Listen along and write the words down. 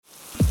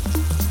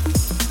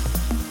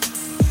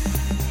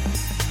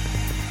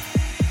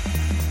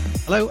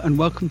Hello and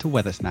welcome to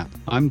WeatherSnap.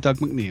 I'm Doug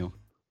McNeil.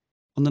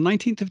 On the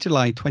 19th of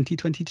July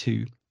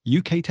 2022,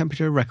 UK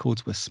temperature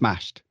records were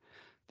smashed.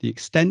 The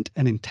extent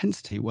and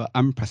intensity were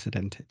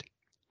unprecedented.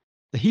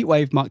 The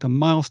heatwave marked a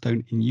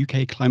milestone in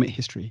UK climate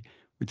history,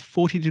 with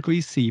 40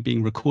 degrees C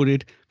being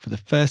recorded for the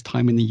first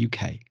time in the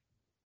UK.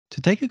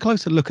 To take a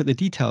closer look at the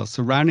details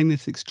surrounding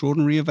this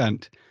extraordinary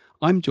event,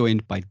 I'm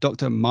joined by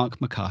Dr.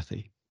 Mark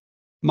McCarthy.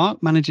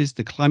 Mark manages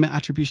the climate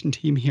attribution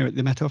team here at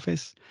the Met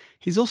Office.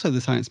 He's also the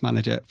science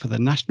manager for the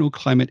National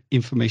Climate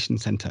Information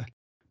Centre,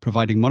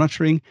 providing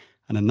monitoring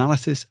and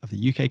analysis of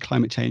the UK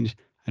climate change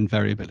and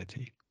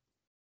variability.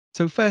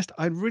 So first,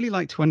 I'd really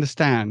like to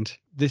understand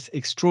this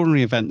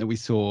extraordinary event that we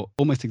saw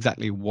almost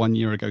exactly 1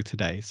 year ago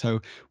today.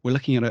 So we're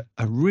looking at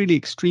a really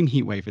extreme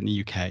heat wave in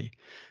the UK.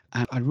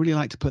 And I'd really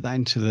like to put that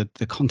into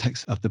the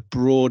context of the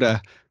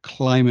broader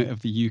climate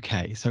of the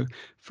UK. So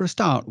for a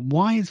start,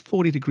 why is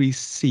 40 degrees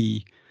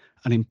C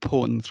an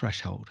important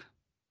threshold?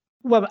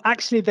 Well,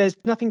 actually, there's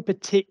nothing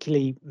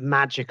particularly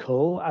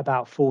magical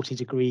about 40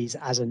 degrees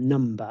as a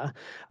number,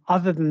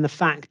 other than the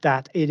fact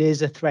that it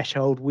is a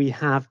threshold we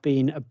have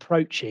been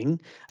approaching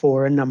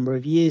for a number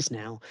of years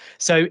now.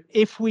 So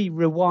if we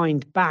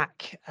rewind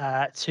back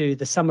to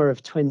the summer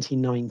of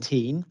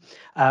 2019,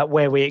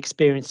 where we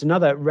experienced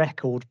another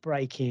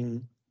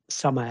record-breaking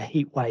summer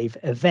heatwave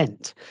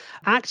event,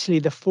 actually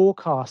the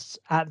forecasts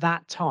at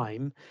that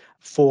time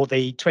for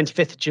the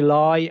 25th of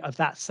July of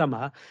that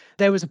summer,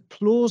 there was a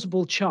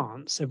plausible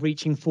chance of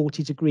reaching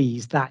 40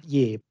 degrees that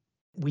year.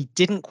 We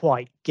didn't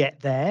quite get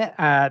there.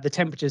 The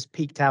temperatures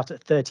peaked out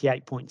at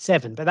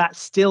 38.7, but that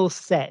still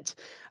set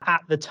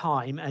at the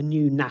time a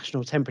new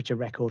national temperature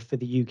record for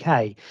the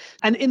UK.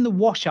 And in the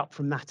wash up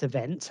from that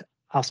event,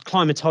 us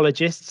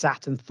climatologists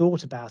sat and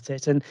thought about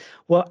it. And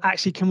well,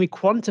 actually, can we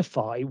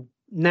quantify,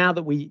 now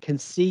that we can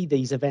see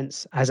these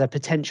events as a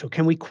potential,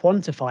 can we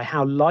quantify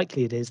how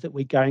likely it is that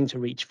we're going to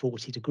reach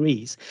 40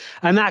 degrees?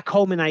 And that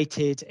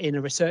culminated in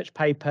a research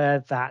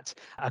paper that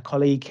a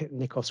colleague,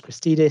 Nikos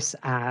Christidis,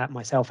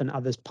 myself and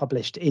others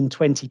published in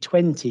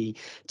 2020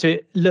 to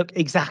look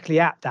exactly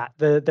at that,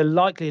 the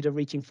likelihood of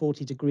reaching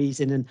 40 degrees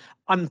in an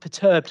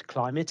unperturbed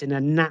climate, in a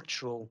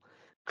natural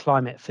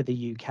climate for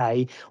the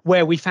UK,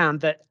 where we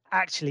found that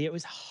actually it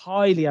was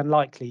highly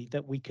unlikely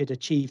that we could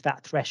achieve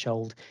that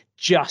threshold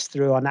just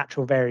through our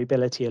natural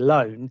variability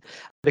alone.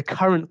 The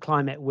current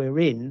climate we're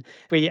in,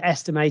 we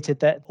estimated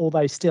that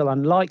although still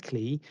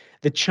unlikely,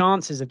 the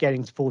chances of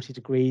getting to 40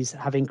 degrees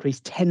have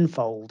increased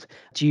tenfold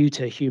due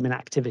to human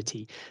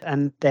activity.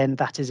 And then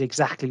that is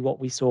exactly what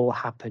we saw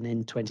happen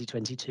in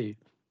 2022.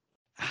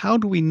 How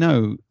do we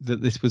know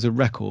that this was a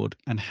record,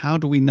 and how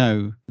do we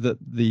know that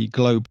the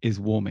globe is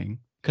warming?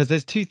 Because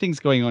there's two things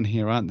going on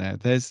here, aren't there?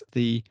 There's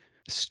the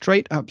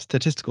straight up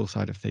statistical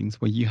side of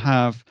things, where you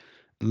have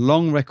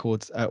long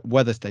records at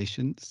weather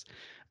stations,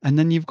 and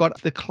then you've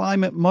got the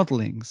climate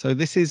modeling. So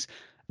this is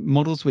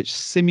models which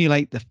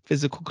simulate the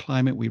physical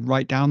climate. We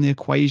write down the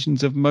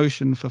equations of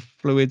motion for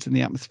fluids in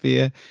the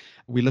atmosphere.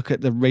 We look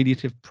at the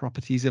radiative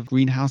properties of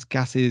greenhouse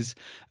gases,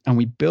 and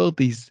we build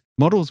these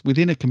models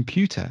within a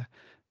computer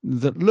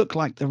that look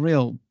like the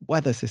real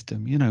weather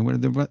system,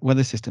 the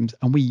weather systems,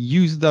 and we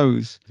use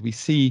those. We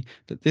see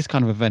that this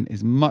kind of event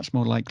is much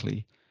more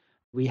likely.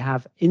 We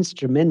have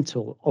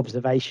instrumental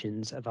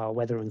observations of our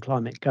weather and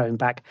climate going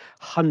back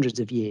hundreds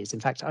of years, in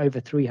fact,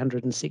 over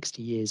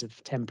 360 years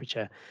of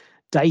temperature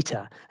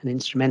data and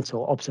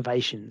instrumental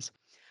observations.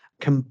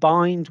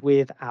 Combined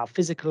with our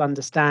physical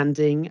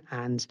understanding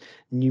and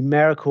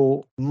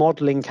numerical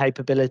modeling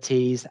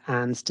capabilities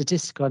and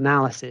statistical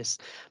analysis,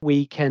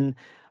 we can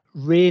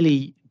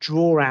really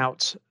draw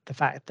out the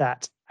fact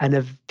that an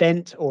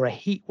event or a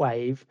heat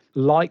wave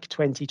like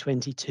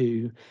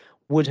 2022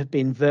 would have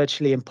been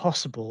virtually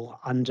impossible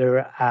under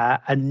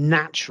a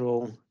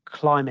natural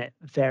climate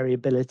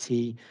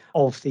variability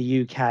of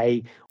the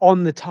UK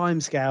on the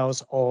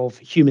timescales of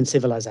human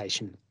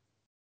civilization.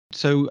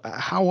 So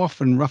how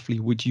often roughly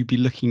would you be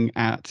looking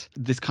at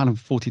this kind of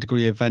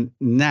 40-degree event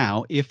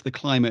now if the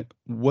climate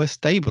were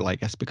stable, I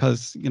guess,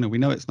 because we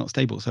know it's not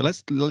stable. So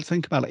let's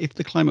think about it. If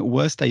the climate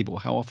were stable,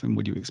 how often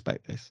would you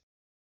expect this?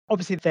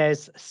 Obviously,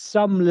 there's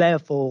some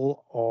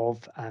level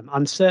of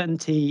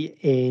uncertainty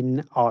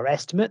in our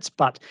estimates,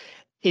 but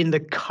in the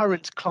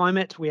current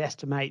climate, we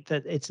estimate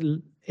that it's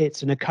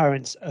an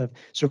occurrence of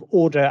sort of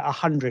order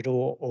 100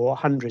 or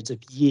hundreds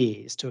of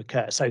years to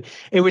occur. So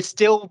we'd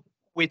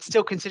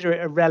still consider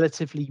it a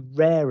relatively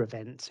rare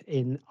event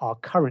in our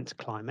current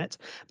climate,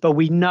 but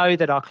we know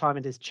that our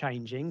climate is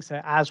changing. So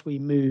as we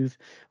move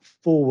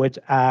forward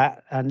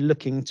and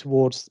looking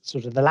towards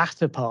sort of the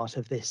latter part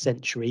of this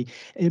century,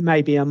 it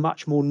may be a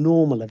much more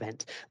normal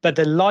event. But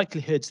the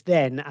likelihoods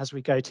then, as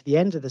we go to the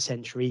end of the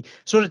century,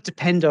 sort of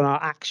depend on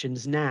our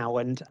actions now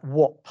and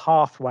what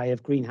pathway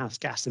of greenhouse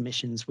gas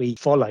emissions we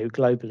follow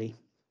globally.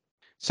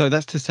 So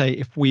that's to say,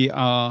 if we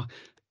are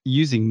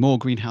using more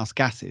greenhouse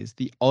gases,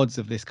 the odds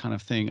of this kind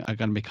of thing are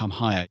going to become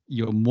higher.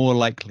 You're more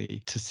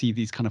likely to see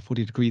these kind of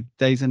 40-degree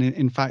days, and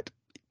in fact,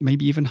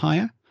 maybe even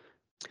higher.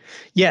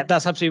 Yeah,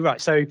 that's absolutely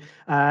right. So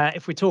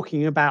if we're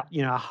talking about,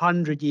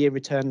 100-year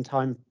return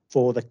time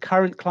for the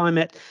current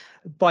climate.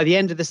 By the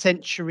end of the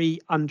century,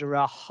 under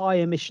a high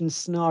emissions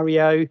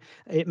scenario,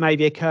 it may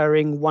be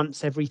occurring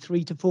once every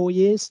 3 to 4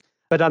 years.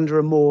 But under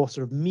a more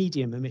sort of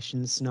medium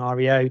emissions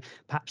scenario,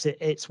 perhaps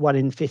it's 1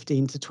 in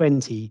 15 to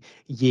 20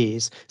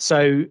 years.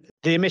 So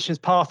the emissions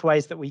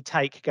pathways that we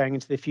take going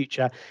into the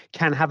future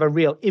can have a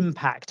real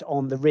impact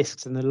on the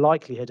risks and the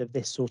likelihood of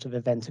this sort of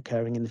event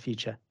occurring in the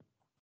future.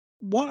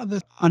 What are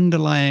the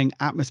underlying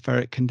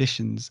atmospheric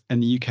conditions in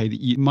the UK that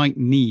you might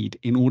need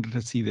in order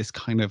to see this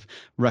kind of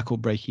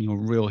record-breaking or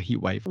real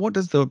heat wave? What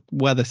does the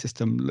weather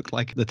system look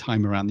like at the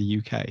time around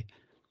the UK?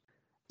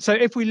 So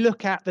if we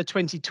look at the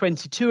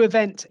 2022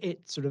 event,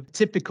 it's sort of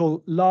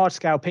typical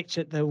large-scale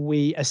picture that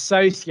we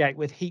associate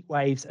with heat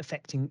waves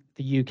affecting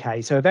the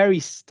UK. So a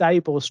very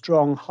stable,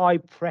 strong,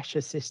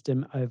 high-pressure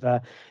system over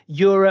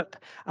Europe,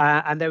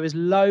 and there was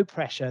low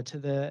pressure to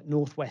the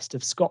northwest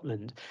of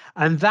Scotland.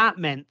 And that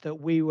meant that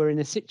we were in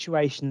a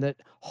situation that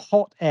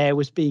hot air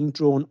was being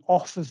drawn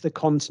off of the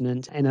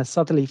continent in a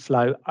southerly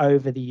flow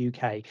over the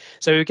UK.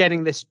 So we're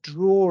getting this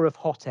draw of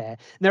hot air.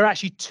 And there are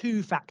actually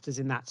two factors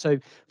in that. So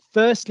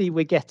firstly,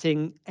 we're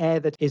getting air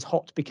that is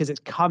hot because it's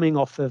coming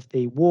off of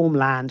the warm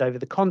land over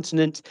the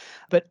continent,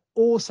 but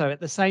also at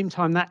the same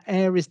time, that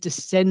air is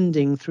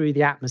descending through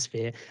the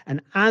atmosphere. And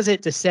as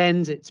it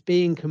descends, it's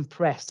being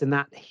compressed and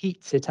that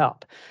heats it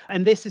up.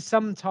 And this is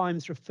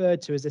sometimes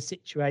referred to as a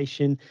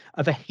situation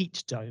of a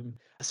heat dome.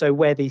 So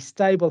where these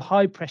stable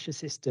high pressure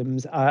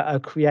systems are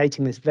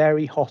creating this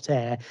very hot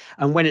air.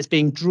 And when it's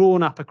being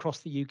drawn up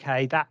across the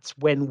UK, that's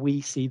when we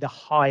see the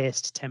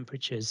highest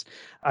temperatures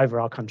over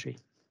our country.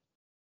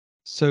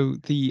 So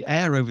the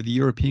air over the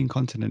European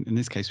continent in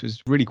this case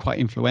was really quite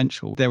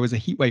influential. There was a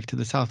heat wave to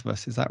the south of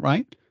us, is that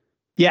right?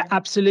 Yeah,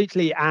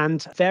 absolutely.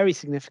 And very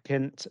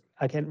significant,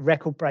 again,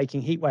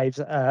 record-breaking heat waves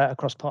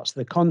across parts of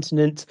the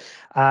continent.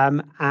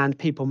 And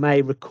people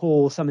may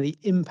recall some of the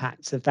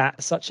impacts of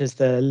that, such as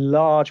the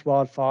large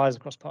wildfires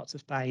across parts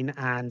of Spain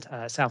and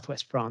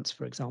southwest France,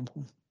 for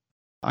example.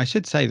 I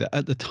should say that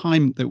at the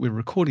time that we're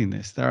recording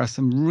this, there are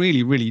some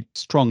really, really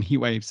strong heat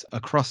waves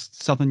across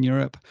southern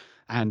Europe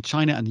and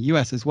China and the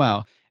US as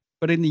well.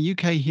 But in the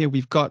UK here,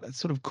 we've got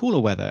sort of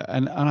cooler weather.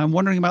 And I'm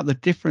wondering about the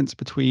difference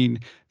between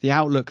the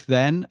outlook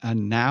then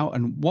and now.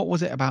 And what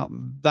was it about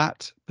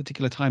that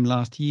particular time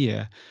last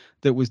year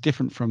that was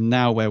different from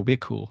now where we're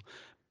cool?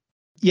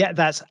 Yeah,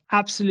 that's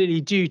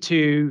absolutely due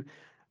to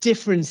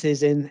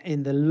differences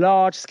in the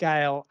large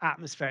scale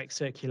atmospheric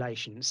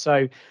circulation.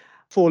 So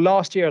for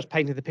last year, I was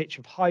painting the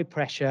picture of high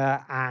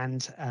pressure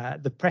and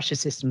the pressure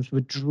systems were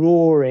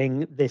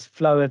drawing this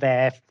flow of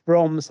air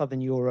from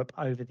Southern Europe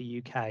over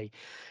the UK.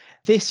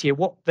 This year,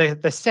 what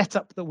the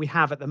setup that we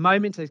have at the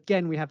moment,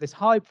 again, we have this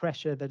high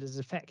pressure that is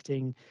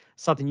affecting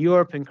Southern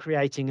Europe and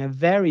creating a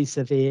very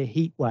severe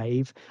heat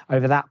wave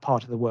over that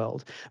part of the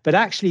world. But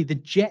actually, the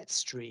jet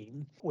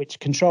stream, which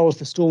controls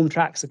the storm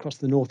tracks across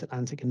the North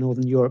Atlantic and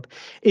Northern Europe,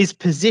 is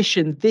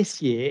positioned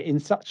this year in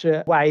such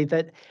a way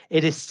that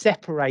it is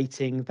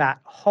separating that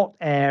hot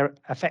air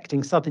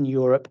affecting Southern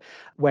Europe,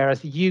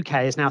 whereas the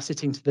UK is now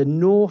sitting to the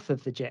north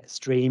of the jet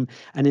stream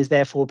and is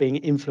therefore being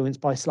influenced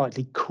by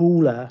slightly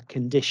cooler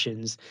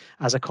conditions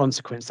as a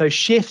consequence. So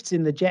shifts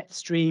in the jet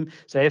stream.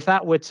 So if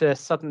that were to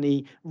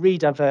suddenly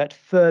redivert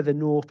further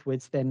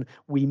northwards, then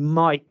we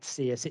might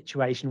see a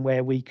situation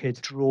where we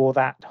could draw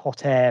that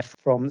hot air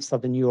from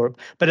Southern Europe.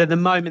 But at the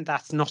moment,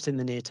 that's not in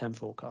the near-term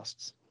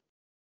forecasts.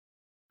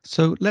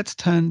 So let's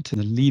turn to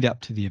the lead up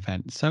to the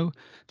event. So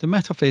the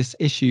Met Office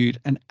issued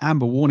an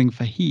amber warning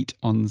for heat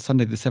on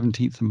Sunday the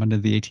 17th and Monday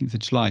the 18th of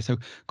July. So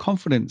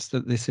confidence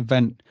that this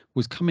event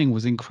was coming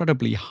was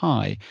incredibly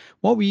high.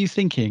 What were you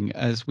thinking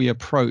as we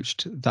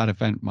approached that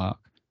event, Mark?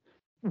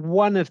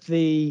 One of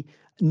the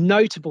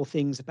notable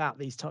things about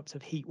these types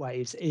of heat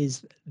waves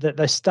is that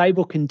the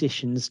stable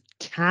conditions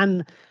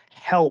can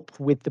help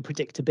with the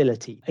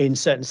predictability in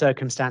certain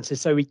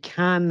circumstances. So we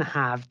can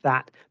have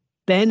that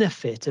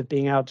benefit of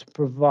being able to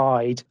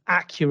provide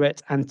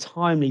accurate and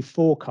timely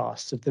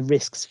forecasts of the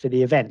risks for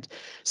the event.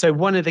 So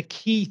one of the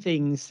key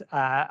things,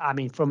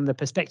 from the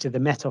perspective of the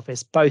Met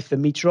Office, both the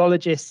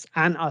meteorologists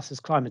and us as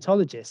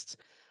climatologists,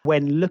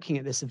 when looking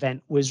at this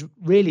event, was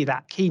really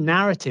that key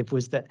narrative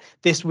was that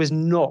this was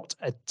not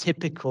a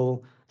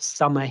typical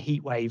summer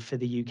heat wave for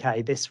the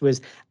UK. This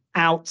was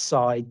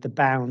outside the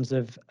bounds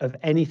of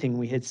anything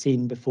we had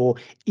seen before,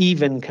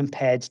 even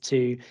compared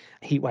to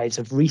heat waves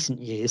of recent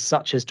years,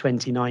 such as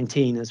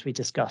 2019, as we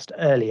discussed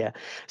earlier.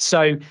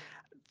 So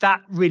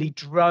that really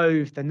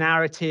drove the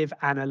narrative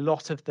and a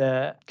lot of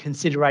the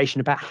consideration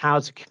about how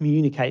to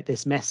communicate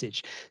this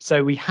message.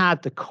 So we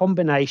had the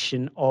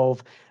combination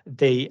of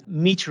the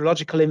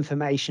meteorological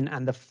information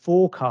and the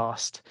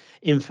forecast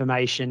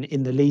information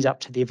in the lead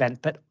up to the event,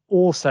 but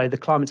also the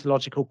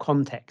climatological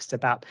context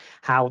about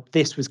how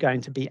this was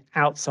going to be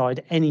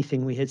outside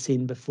anything we had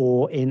seen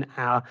before in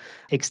our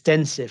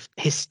extensive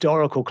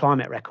historical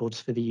climate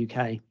records for the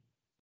UK.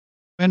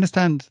 I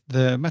understand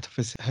the Met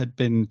Office had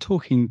been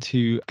talking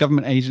to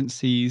government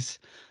agencies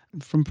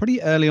from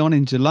pretty early on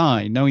in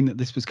July, knowing that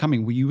this was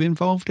coming. Were you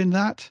involved in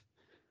that?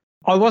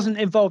 I wasn't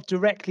involved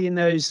directly in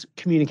those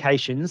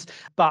communications,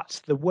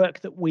 but the work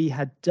that we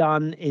had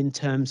done in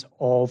terms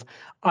of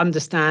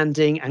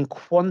understanding and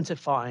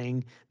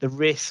quantifying the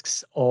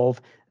risks of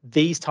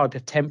these type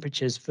of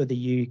temperatures for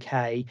the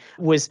UK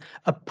was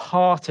a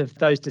part of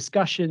those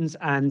discussions,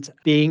 and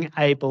being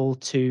able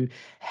to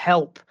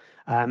help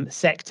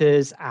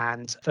sectors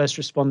and first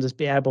responders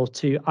be able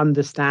to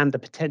understand the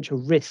potential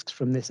risks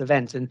from this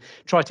event and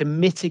try to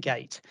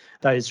mitigate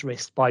those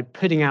risks by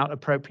putting out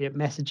appropriate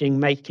messaging,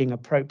 making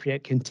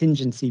appropriate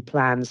contingency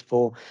plans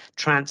for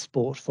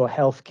transport, for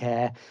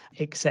healthcare,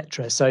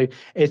 etc. So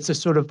it's a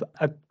sort of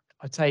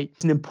I'd say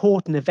it's an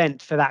important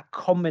event for that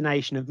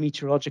combination of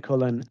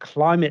meteorological and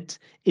climate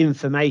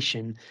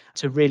information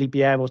to really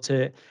be able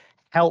to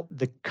help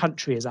the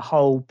country as a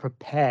whole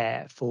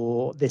prepare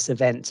for this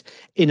event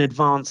in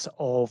advance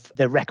of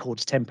the record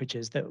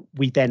temperatures that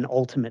we then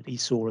ultimately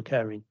saw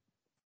occurring.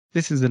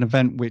 This is an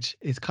event which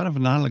is kind of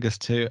analogous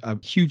to a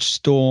huge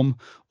storm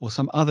or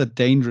some other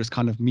dangerous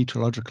kind of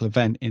meteorological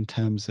event in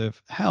terms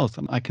of health.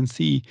 And I can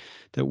see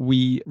that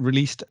we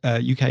released a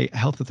UK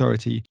Health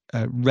Authority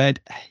red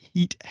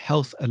heat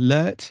health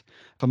alert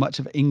for much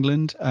of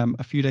England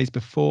a few days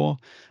before.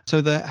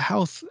 So the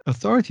health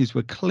authorities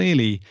were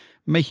clearly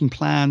making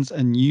plans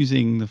and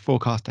using the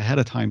forecast ahead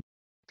of time.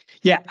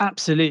 Yeah,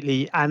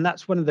 absolutely. And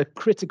that's one of the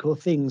critical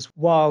things.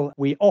 While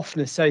we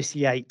often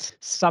associate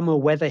summer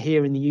weather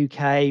here in the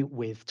UK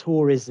with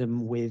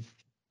tourism, with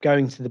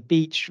going to the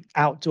beach,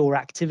 outdoor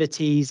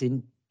activities,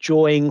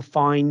 enjoying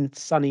fine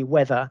sunny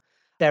weather,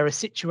 there are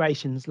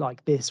situations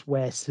like this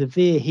where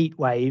severe heat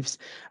waves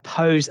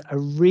pose a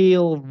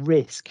real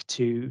risk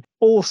to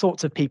all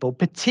sorts of people,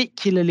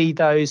 particularly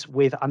those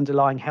with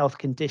underlying health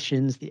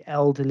conditions, the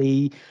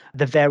elderly,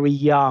 the very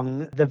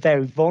young, the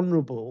very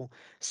vulnerable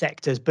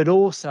sectors, but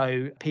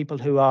also people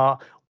who are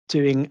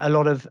doing a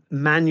lot of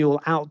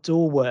manual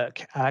outdoor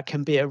work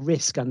can be at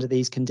risk under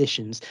these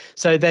conditions.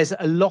 So there's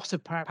a lot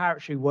of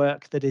preparatory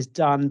work that is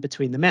done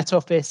between the Met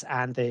Office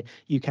and the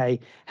UK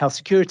Health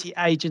Security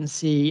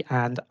Agency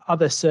and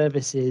other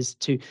services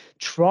to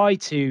try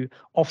to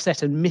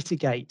offset and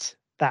mitigate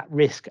that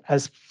risk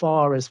as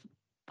far as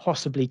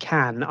possibly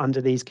can under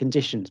these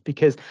conditions,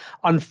 because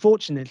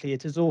unfortunately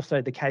it is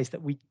also the case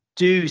that we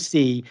do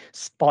see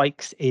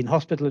spikes in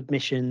hospital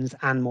admissions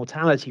and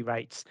mortality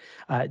rates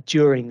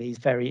during these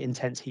very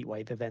intense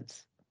heatwave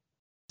events.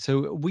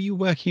 So were you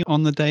working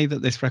on the day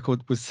that this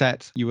record was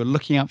set? You were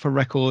looking out for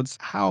records.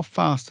 How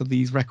fast are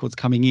these records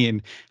coming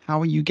in? How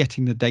are you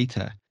getting the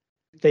data?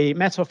 The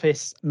Met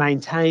Office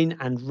maintain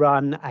and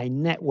run a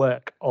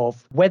network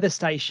of weather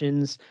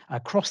stations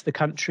across the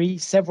country.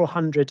 Several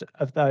hundred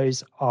of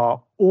those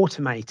are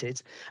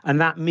automated, and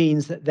that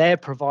means that they're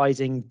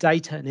providing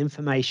data and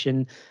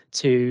information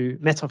to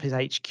Met Office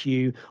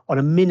HQ on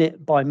a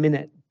minute by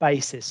minute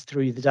basis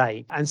through the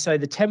day. And so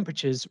the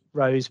temperatures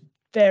rose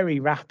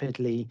very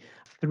rapidly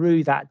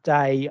through that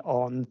day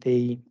on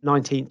the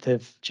 19th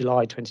of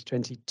July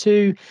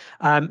 2022,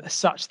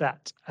 such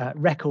that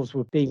records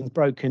were being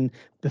broken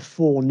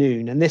before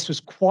noon. And this was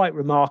quite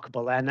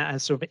remarkable and a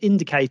sort of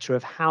indicator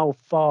of how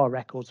far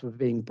records were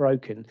being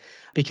broken,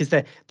 because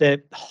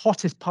the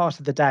hottest part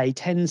of the day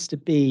tends to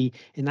be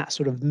in that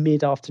sort of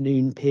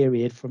mid-afternoon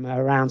period from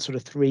around sort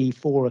of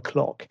 3-4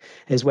 o'clock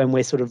is when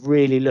we're sort of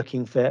really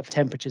looking for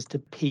temperatures to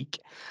peak.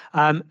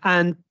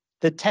 And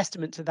the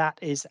testament to that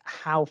is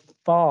how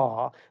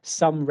far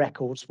some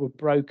records were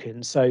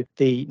broken. So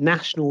the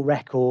national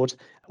record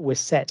was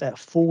set at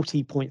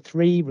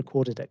 40.3,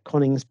 recorded at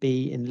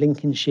Coningsby in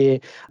Lincolnshire,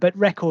 but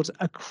records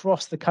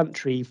across the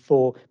country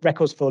for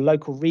records for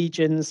local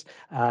regions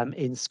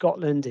in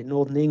Scotland, in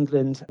Northern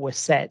England were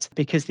set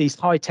because these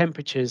high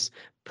temperatures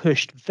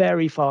pushed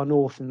very far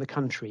north in the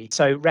country.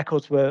 So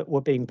records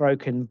were being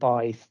broken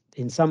by,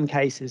 in some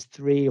cases,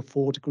 3 or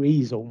 4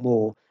 degrees or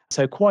more.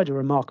 So quite a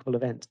remarkable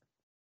event.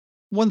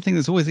 One thing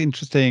that's always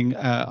interesting,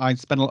 I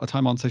spend a lot of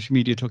time on social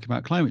media talking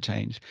about climate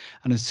change.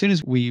 And as soon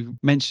as we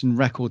mention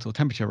records or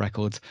temperature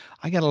records,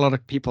 I get a lot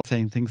of people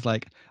saying things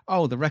like,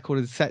 oh, the record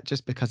is set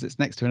just because it's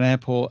next to an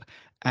airport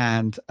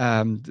and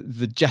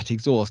the jet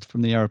exhaust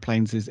from the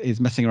aeroplanes is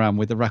messing around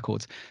with the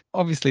records.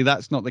 Obviously,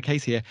 that's not the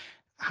case here.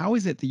 How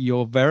is it that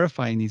you're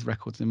verifying these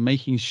records and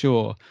making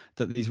sure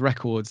that these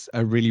records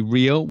are really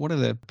real? What are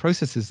the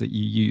processes that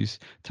you use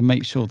to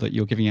make sure that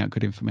you're giving out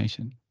good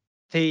information?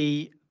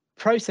 The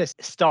process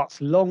starts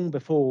long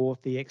before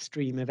the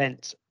extreme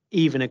event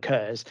even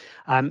occurs.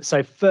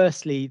 So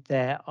firstly,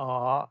 there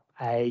are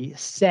a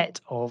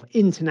set of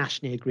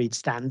internationally agreed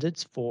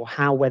standards for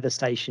how weather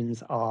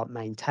stations are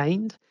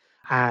maintained,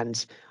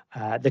 and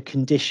the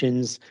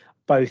conditions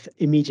both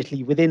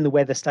immediately within the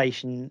weather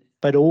station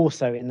but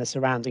also in the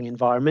surrounding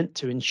environment,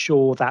 to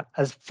ensure that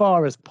as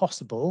far as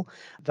possible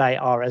they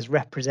are as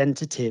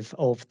representative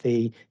of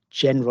the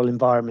general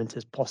environment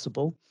as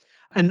possible.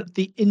 And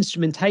the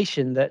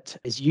instrumentation that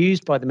is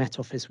used by the Met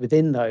Office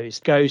within those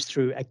goes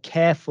through a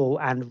careful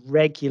and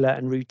regular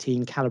and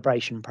routine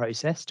calibration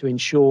process to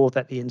ensure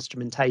that the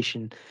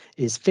instrumentation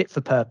is fit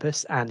for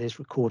purpose and is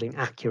recording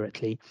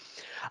accurately.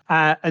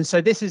 And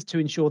so this is to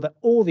ensure that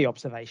all the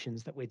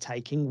observations that we're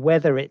taking,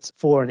 whether it's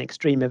for an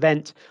extreme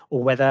event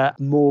or whether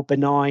more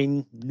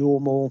benign,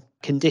 normal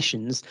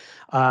conditions,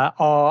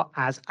 are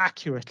as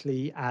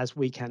accurately as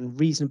we can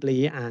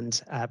reasonably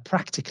and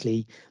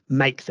practically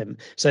make them,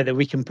 so that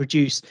we can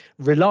produce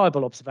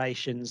reliable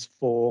observations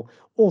for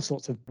all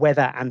sorts of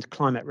weather and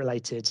climate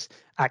related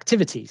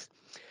activities.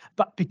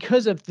 But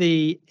because of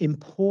the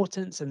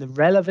importance and the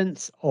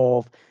relevance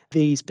of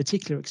these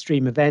particular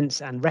extreme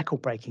events and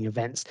record-breaking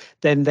events,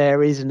 then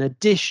there is an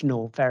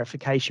additional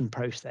verification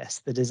process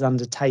that is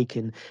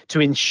undertaken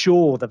to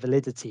ensure the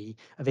validity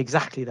of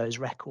exactly those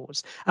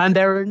records. And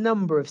there are a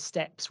number of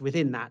steps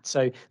within that.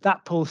 So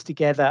that pulls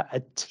together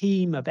a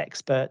team of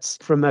experts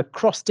from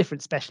across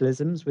different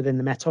specialisms within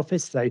the Met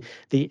Office, so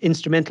the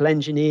instrumental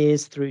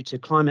engineers through to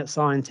climate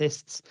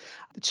scientists,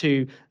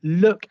 to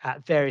look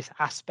at various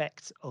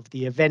aspects of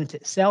the event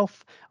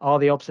itself. Are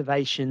the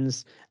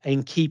observations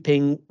in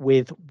keeping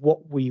with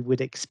what we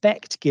would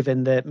expect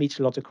given the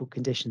meteorological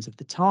conditions of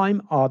the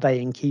time? Are they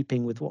in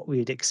keeping with what we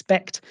would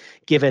expect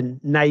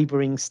given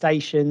neighbouring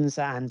stations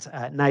and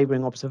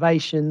neighbouring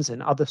observations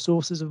and other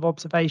sources of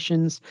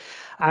observations?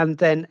 And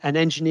then an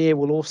engineer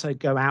will also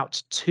go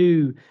out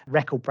to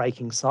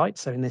record-breaking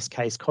sites. So in this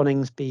case,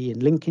 Coningsby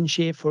in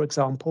Lincolnshire, for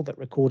example, that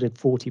recorded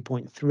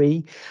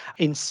 40.3,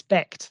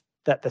 inspect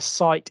that the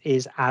site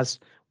is as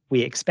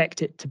we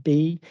expect it to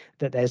be,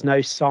 that there's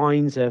no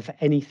signs of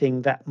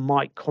anything that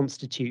might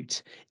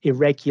constitute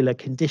irregular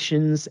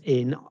conditions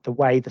in the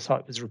way the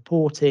site was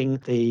reporting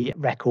the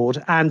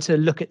record, and to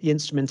look at the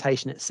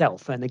instrumentation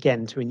itself. And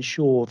again, to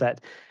ensure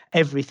that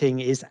everything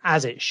is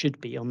as it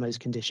should be on those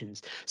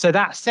conditions. So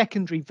that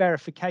secondary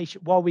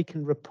verification, while we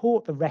can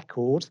report the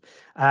record,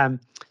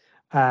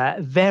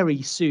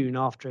 very soon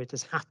after it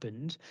has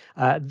happened,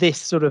 this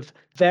sort of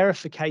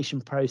verification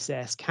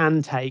process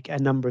can take a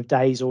number of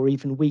days or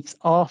even weeks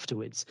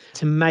afterwards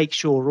to make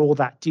sure all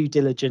that due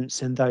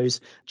diligence and those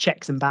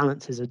checks and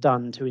balances are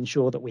done to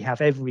ensure that we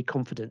have every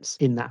confidence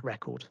in that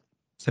record.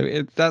 So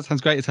that sounds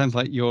great. It sounds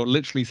like you're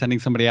literally sending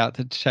somebody out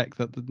to check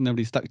that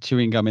nobody stuck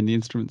chewing gum in the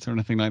instruments or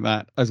anything like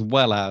that, as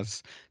well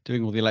as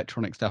doing all the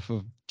electronic stuff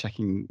of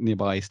checking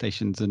nearby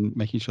stations and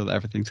making sure that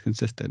everything's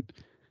consistent.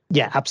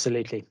 Yeah,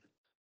 absolutely.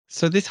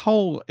 So this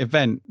whole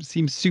event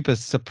seems super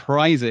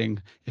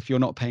surprising if you're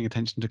not paying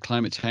attention to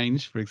climate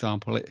change, for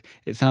example.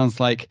 It sounds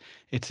like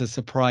it's a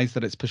surprise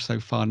that it's pushed so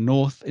far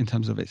north in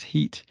terms of its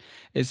heat.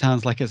 It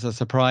sounds like it's a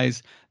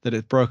surprise that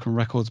it's broken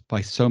records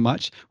by so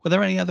much. Were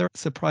there any other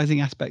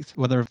surprising aspects?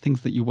 Were there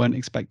things that you weren't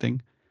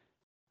expecting?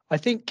 I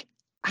think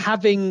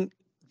having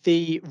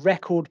the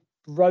record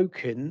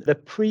broken, the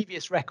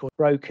previous record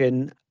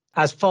broken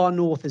as far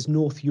north as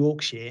North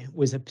Yorkshire,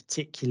 was a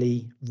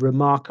particularly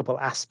remarkable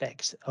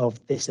aspect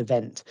of this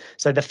event.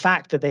 So the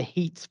fact that the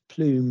heat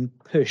plume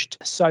pushed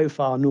so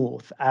far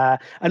north,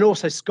 and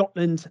also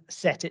Scotland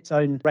set its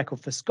own record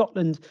for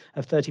Scotland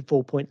of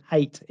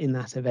 34.8 in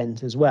that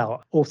event as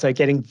well, also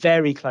getting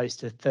very close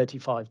to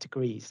 35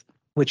 degrees,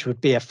 which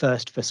would be a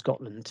first for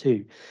Scotland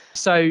too.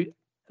 So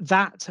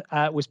that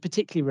was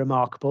particularly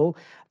remarkable.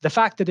 The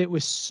fact that it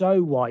was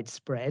so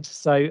widespread.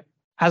 So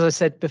as I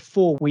said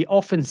before, we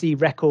often see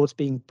records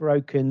being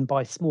broken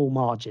by small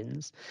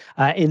margins.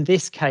 In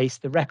this case,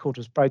 the record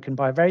was broken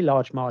by a very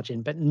large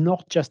margin, but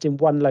not just in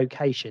one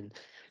location.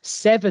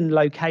 7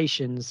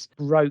 locations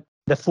broke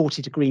the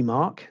 40-degree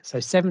mark. So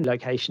 7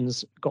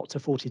 locations got to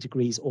 40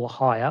 degrees or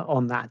higher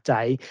on that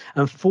day,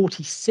 and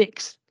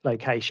 46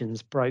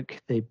 locations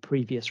broke the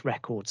previous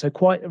record. So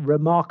quite a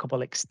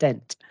remarkable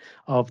extent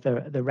of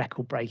the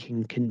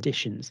record-breaking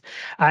conditions.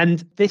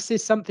 And this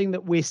is something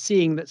that we're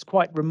seeing that's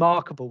quite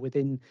remarkable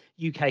within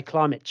UK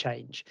climate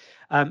change,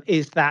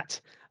 is that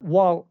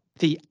while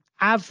the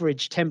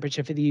average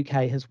temperature for the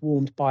UK has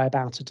warmed by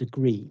about a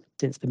degree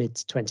since the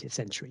mid-20th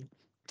century,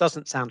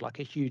 doesn't sound like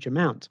a huge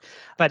amount,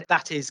 but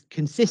that is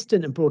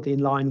consistent and broadly in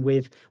line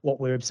with what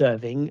we're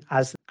observing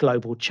as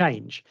global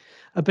change.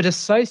 But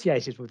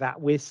associated with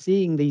that, we're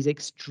seeing these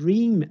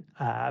extreme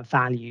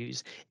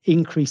values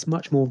increase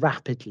much more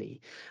rapidly.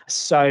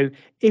 So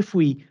if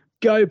we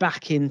go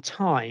back in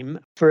time,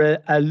 for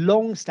a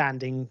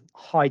long-standing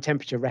high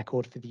temperature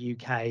record for the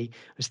UK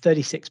was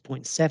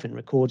 36.7,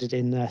 recorded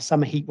in the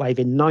summer heat wave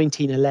in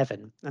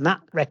 1911, and that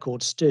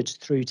record stood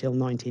through till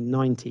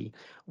 1990.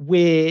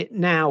 We're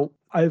now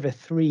over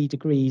 3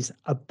 degrees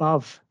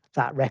above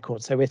that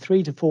record. So we're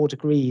 3 to 4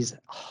 degrees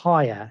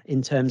higher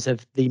in terms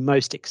of the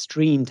most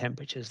extreme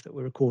temperatures that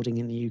we're recording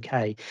in the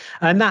UK.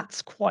 And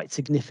that's quite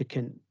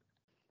significant.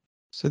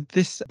 So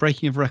this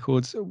breaking of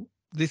records,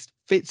 this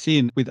fits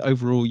in with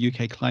overall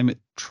UK climate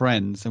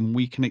trends, and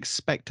we can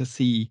expect to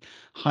see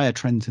higher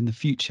trends in the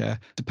future,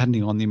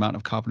 depending on the amount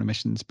of carbon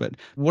emissions. But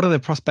what are the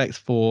prospects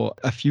for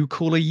a few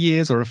cooler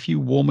years or a few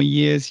warmer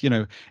years?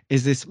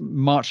 Is this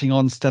marching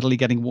on steadily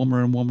getting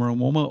warmer and warmer and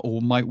warmer,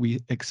 or might we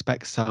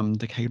expect some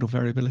decadal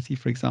variability,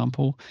 for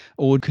example?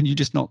 Or can you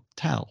just not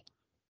tell?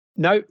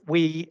 No,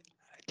 we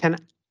can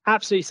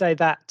absolutely say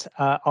that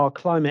our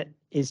climate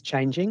is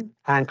changing,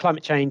 and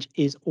climate change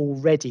is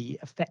already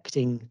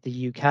affecting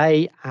the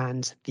UK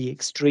and the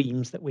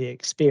extremes that we're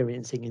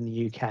experiencing in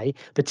the UK,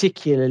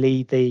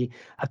 particularly the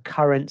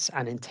occurrence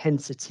and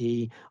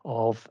intensity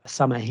of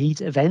summer heat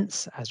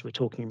events, as we're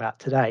talking about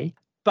today.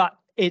 But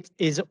it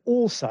is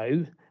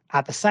also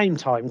at the same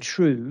time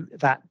true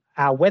that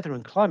our weather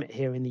and climate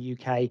here in the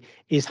UK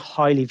is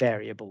highly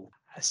variable.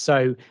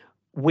 So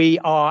we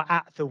are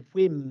at the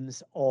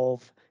whims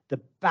of the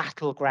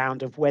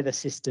battleground of weather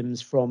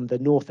systems from the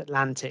North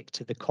Atlantic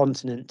to the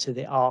continent to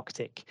the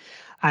Arctic.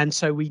 And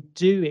so we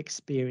do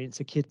experience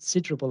a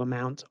considerable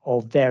amount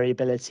of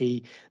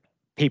variability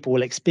people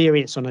will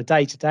experience on a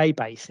day-to-day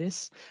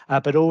basis,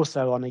 but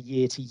also on a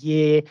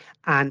year-to-year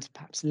and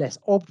perhaps less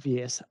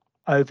obvious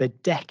over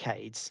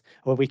decades,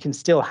 where we can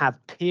still have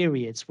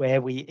periods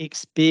where we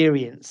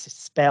experience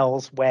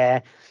spells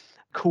where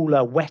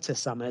cooler, wetter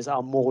summers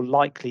are more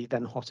likely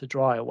than hotter,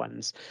 drier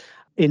ones.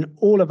 In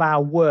all of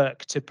our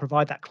work to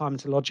provide that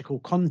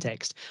climatological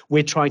context,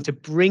 we're trying to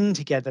bring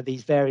together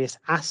these various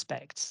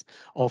aspects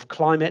of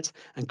climate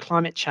and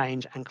climate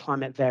change and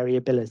climate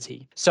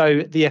variability.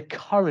 So the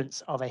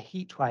occurrence of a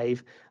heat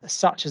wave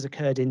such as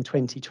occurred in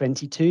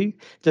 2022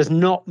 does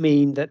not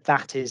mean that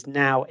that is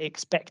now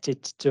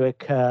expected to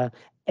occur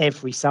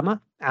every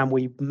summer, and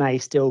we may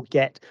still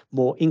get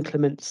more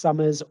inclement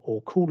summers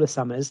or cooler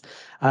summers,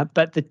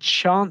 but the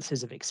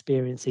chances of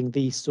experiencing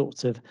these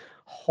sorts of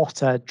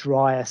hotter,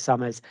 drier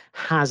summers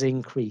has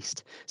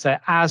increased. So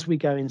as we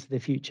go into the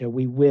future,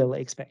 we will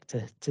expect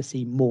to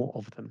see more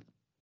of them.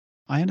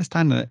 I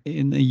understand that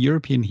in the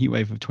European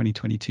heatwave of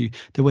 2022,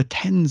 there were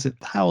tens of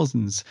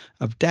thousands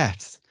of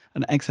deaths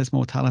and excess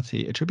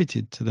mortality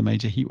attributed to the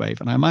major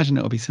heatwave, and I imagine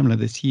it will be similar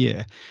this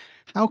year.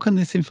 How can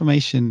this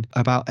information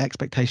about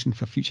expectation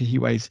for future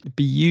heatwaves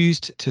be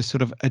used to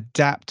sort of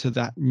adapt to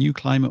that new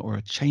climate or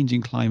a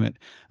changing climate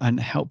and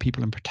help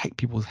people and protect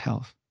people's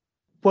health?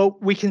 Well,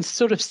 we can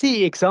sort of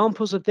see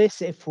examples of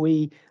this if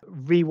we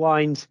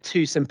rewind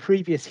to some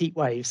previous heat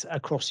waves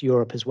across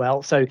Europe as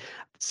well. So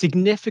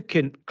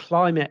significant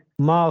climate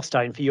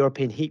milestone for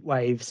European heat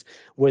waves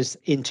was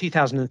in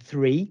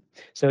 2003.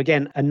 So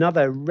again,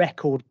 another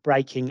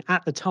record-breaking,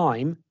 at the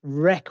time,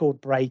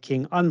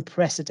 record-breaking,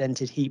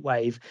 unprecedented heat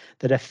wave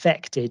that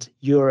affected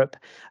Europe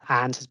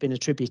and has been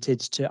attributed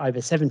to over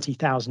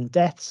 70,000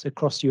 deaths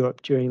across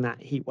Europe during that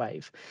heat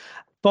wave.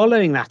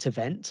 Following that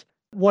event,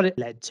 what it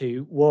led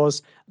to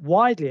was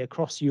widely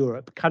across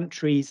Europe,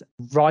 countries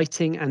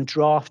writing and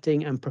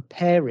drafting and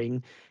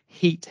preparing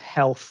heat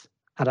health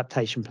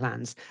adaptation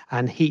plans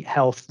and heat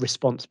health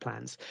response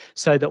plans,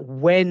 so that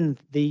when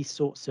these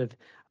sorts of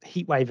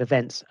heatwave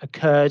events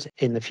occurred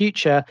in the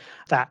future,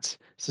 that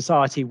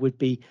society would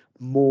be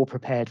more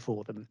prepared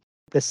for them.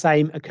 The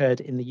same occurred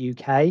in the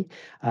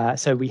UK.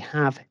 So we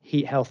have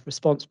heat health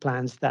response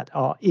plans that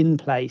are in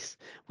place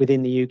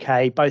within the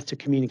UK, both to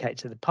communicate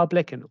to the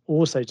public and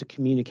also to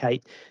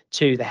communicate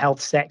to the health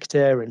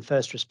sector and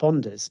first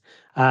responders.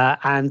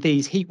 And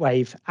these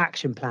heatwave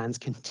action plans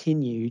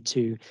continue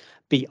to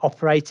be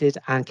operated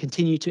and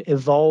continue to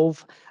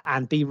evolve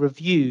and be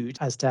reviewed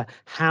as to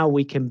how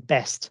we can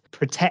best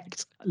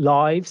protect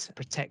lives,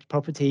 protect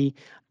property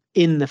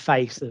in the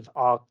face of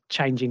our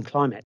changing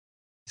climate.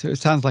 So it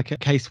sounds like a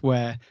case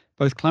where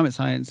both climate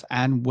science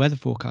and weather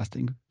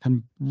forecasting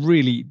can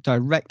really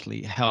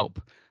directly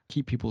help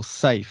keep people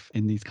safe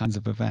in these kinds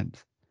of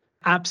events.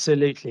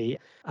 Absolutely.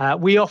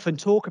 We often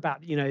talk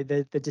about,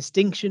 the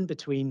distinction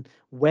between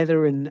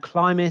weather and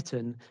climate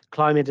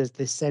as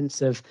this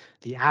sense of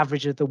the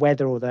average of the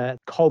weather or the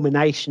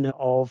culmination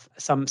of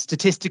some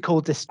statistical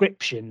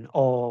description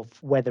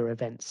of weather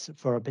events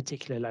for a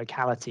particular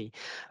locality.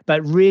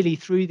 But really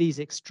through these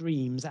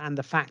extremes and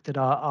the fact that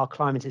our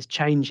climate is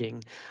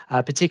changing,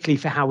 particularly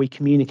for how we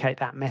communicate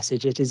that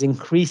message, it is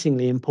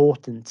increasingly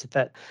important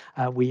that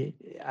we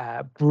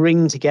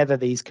bring together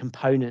these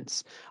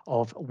components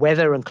of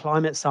weather and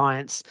climate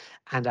science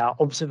and our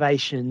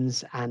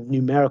observations and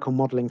numerical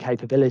modelling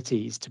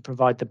capabilities to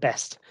provide the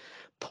best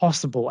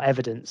possible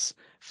evidence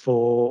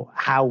for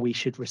how we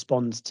should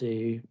respond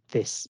to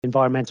this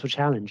environmental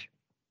challenge.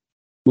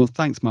 Well,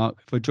 thanks,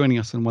 Mark, for joining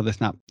us on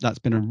WeatherSnap. That's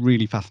been a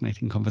really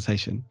fascinating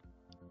conversation.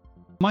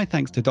 My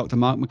thanks to Dr.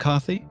 Mark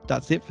McCarthy.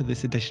 That's it for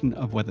this edition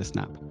of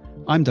WeatherSnap.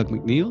 I'm Doug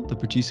McNeil. The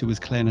producer was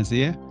Claire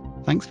Nazir.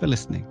 Thanks for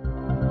listening.